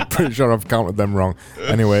sure I've counted them wrong.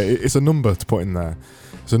 Anyway, it's a number to put in there.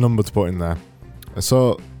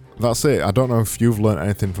 So that's it. I don't know if you've learnt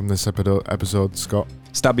anything from this episode, Scott.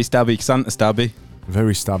 Stabby, Santa stabby.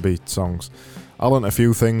 Very stabby songs. I learnt a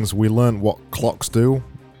few things. We learnt what clocks do.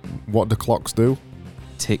 What do clocks do?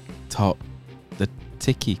 Tick-tock, the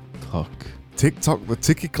ticky clock. Tick-tock, the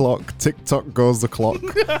ticky clock. Tick-tock goes the clock.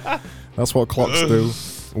 That's what clocks do.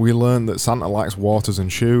 We learned that Santa likes waters and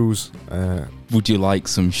shoes. Would you like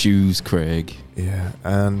some shoes, Craig? Yeah,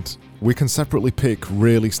 and we can separately pick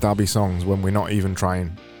really stabby songs when we're not even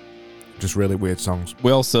trying. Just really weird songs.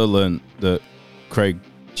 We also learned that Craig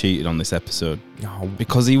cheated on this episode. No.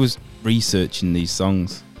 Because he was researching these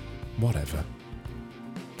songs. Whatever.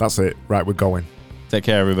 That's it. Right, we're going. Take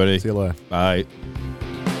care, everybody. See you later. Bye.